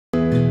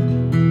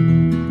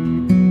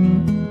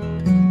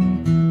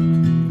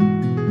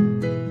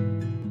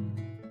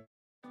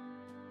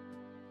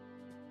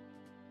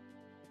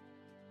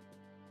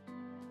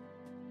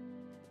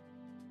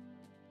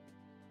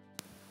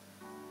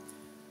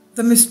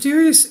The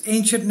mysterious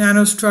ancient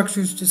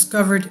nanostructures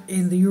discovered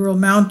in the Ural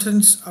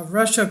Mountains of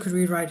Russia could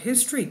rewrite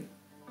history.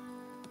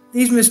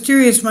 These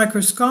mysterious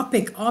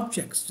microscopic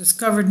objects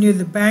discovered near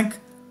the bank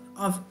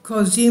of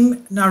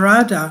Kozym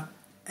Narada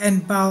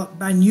and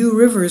Banyu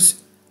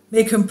rivers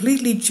may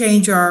completely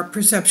change our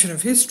perception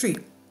of history.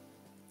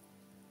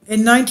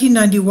 In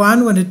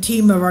 1991, when a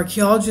team of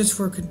archaeologists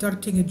were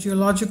conducting a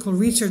geological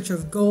research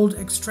of gold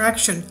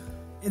extraction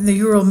in the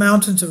Ural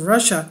Mountains of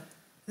Russia,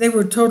 they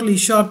were totally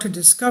shocked to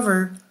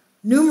discover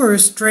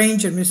numerous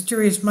strange and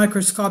mysterious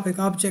microscopic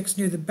objects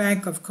near the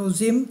bank of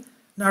Kozym,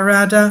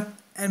 Narada,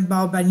 and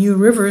Banyu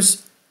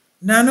rivers,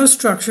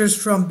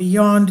 nanostructures from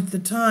beyond the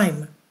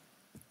time.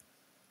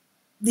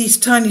 These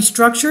tiny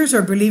structures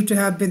are believed to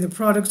have been the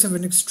products of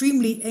an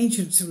extremely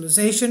ancient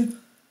civilization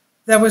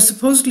that was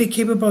supposedly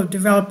capable of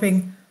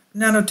developing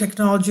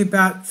nanotechnology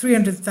about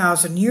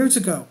 300,000 years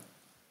ago.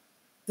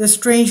 The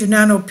strange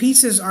nano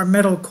pieces are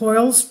metal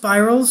coils,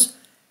 spirals,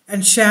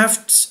 and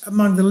shafts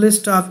among the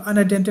list of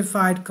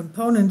unidentified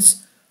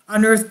components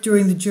unearthed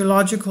during the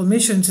geological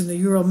missions in the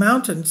Ural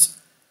Mountains.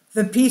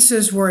 The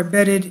pieces were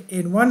embedded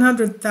in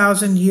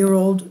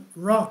 100,000-year-old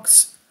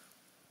rocks.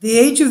 The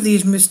age of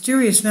these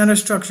mysterious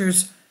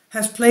nanostructures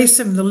has placed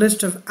them in the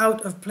list of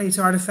out-of-place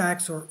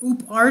artifacts, or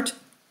OOP art,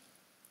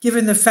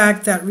 given the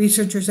fact that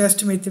researchers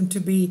estimate them to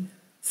be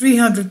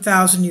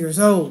 300,000 years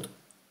old.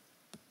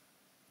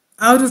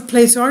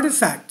 Out-of-place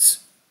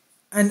artifacts.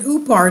 An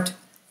OOP art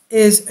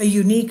is a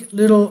unique,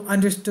 little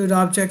understood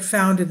object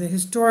found in the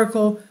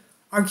historical,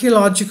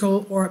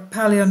 archaeological, or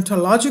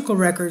paleontological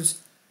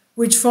records,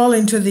 which fall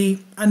into the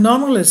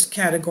anomalous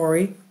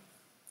category.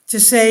 To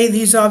say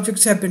these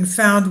objects have been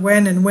found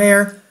when and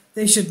where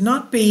they should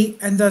not be,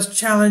 and thus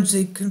challenge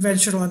the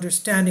conventional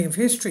understanding of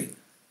history.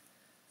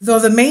 Though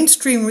the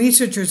mainstream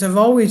researchers have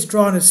always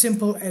drawn a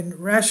simple and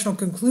rational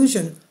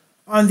conclusion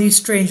on these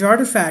strange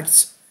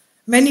artifacts,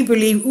 many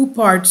believe OOP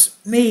arts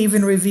may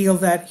even reveal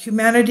that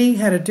humanity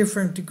had a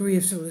different degree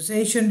of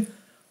civilization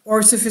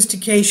or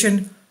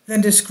sophistication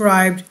than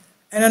described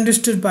and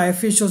understood by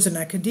officials in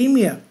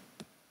academia.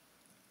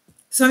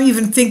 Some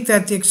even think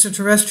that the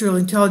extraterrestrial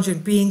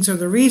intelligent beings are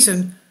the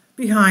reason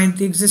behind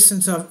the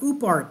existence of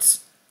OOP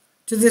arts.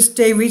 To this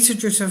day,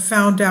 researchers have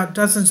found out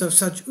dozens of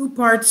such OOP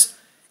arts,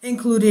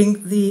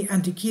 including the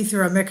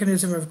Antikythera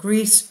mechanism of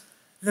Greece,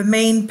 the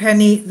main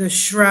penny, the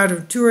Shroud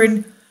of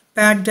Turin,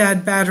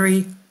 Baghdad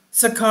Battery,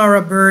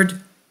 Saqqara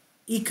bird,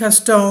 Ica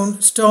stone,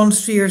 stone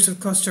spheres of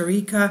Costa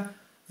Rica,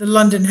 the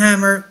London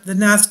hammer, the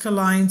Nazca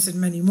lines,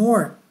 and many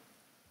more.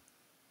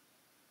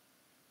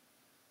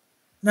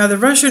 Now, the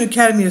Russian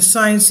Academy of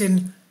Science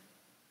in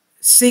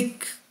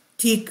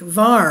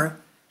Syktyvkar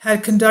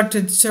had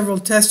conducted several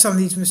tests on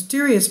these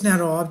mysterious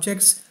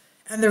nano-objects,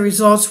 and the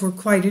results were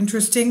quite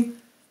interesting,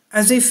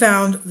 as they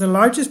found the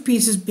largest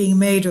pieces being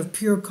made of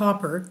pure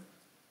copper,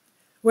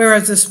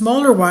 whereas the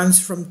smaller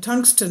ones from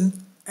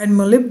tungsten and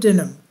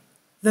molybdenum,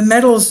 the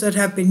metals that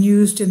have been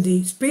used in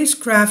the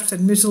spacecraft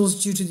and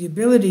missiles due to the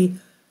ability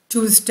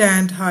to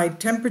withstand high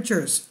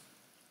temperatures.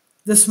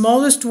 The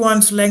smallest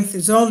one's length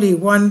is only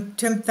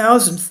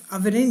 1/10,000th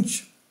of an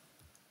inch.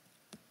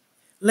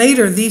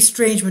 Later, these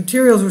strange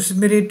materials were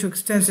submitted to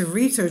extensive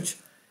research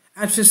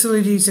at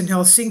facilities in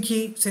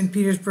Helsinki, St.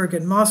 Petersburg,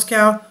 and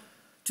Moscow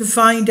to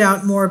find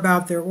out more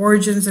about their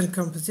origins and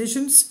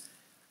compositions.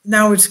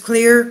 Now it's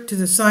clear to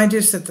the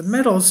scientists that the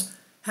metals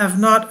have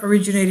not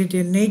originated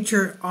in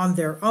nature on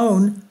their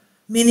own,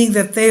 meaning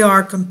that they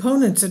are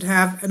components that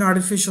have an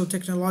artificial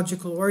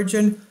technological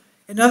origin.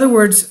 In other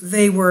words,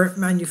 they were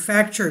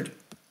manufactured.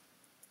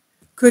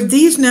 Could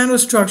these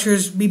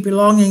nanostructures be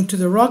belonging to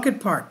the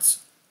rocket parts?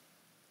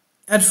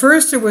 At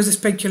first, there was a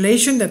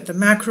speculation that the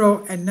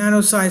macro and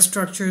nano-sized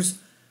structures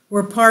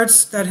were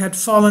parts that had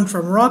fallen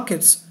from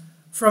rockets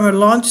from a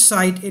launch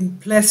site in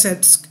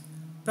Plesetsk,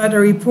 but a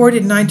report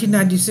in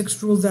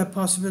 1996 ruled that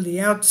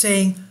possibility out,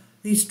 saying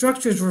these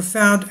structures were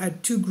found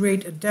at too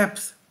great a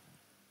depth.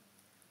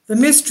 The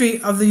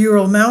mystery of the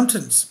Ural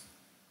Mountains.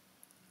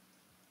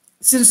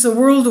 Since the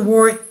World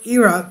War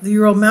era, the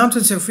Ural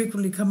Mountains have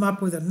frequently come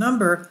up with a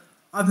number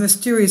of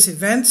mysterious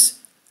events,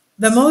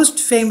 the most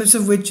famous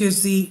of which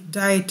is the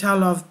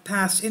Dyatlov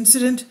Pass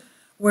incident,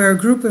 where a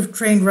group of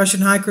trained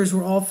Russian hikers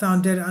were all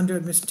found dead under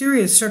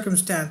mysterious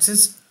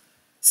circumstances.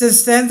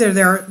 Since then,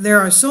 there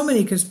are so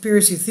many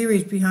conspiracy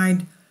theories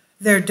behind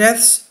their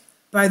deaths,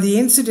 but the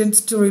incident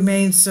still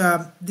remains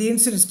a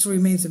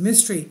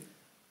mystery.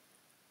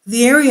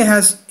 The area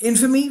has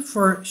infamy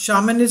for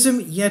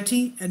shamanism,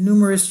 Yeti, and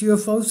numerous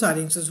UFO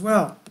sightings as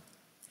well.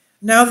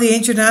 Now, the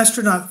ancient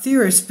astronaut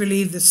theorists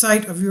believe the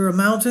site of Ural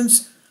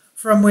Mountains,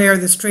 from where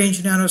the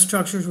strange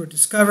nanostructures were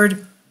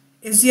discovered,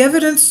 is the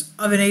evidence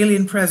of an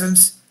alien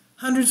presence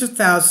hundreds of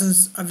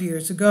thousands of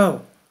years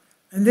ago.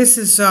 And this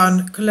is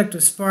on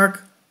Collective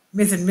Spark,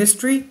 Myth and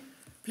Mystery.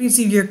 Please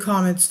leave your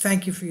comments.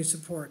 Thank you for your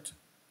support.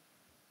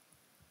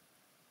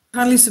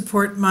 Kindly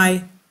support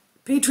my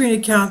Patreon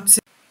account.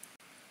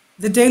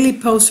 The daily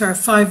posts are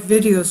 5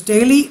 videos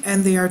daily,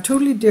 and they are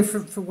totally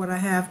different from what I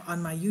have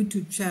on my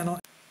YouTube channel.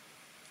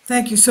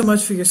 Thank you so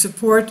much for your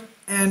support.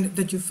 and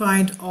that you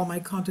find all my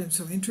content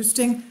so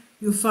interesting.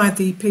 You'll find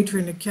the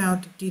Patreon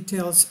account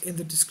details in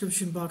the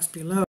description box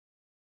below.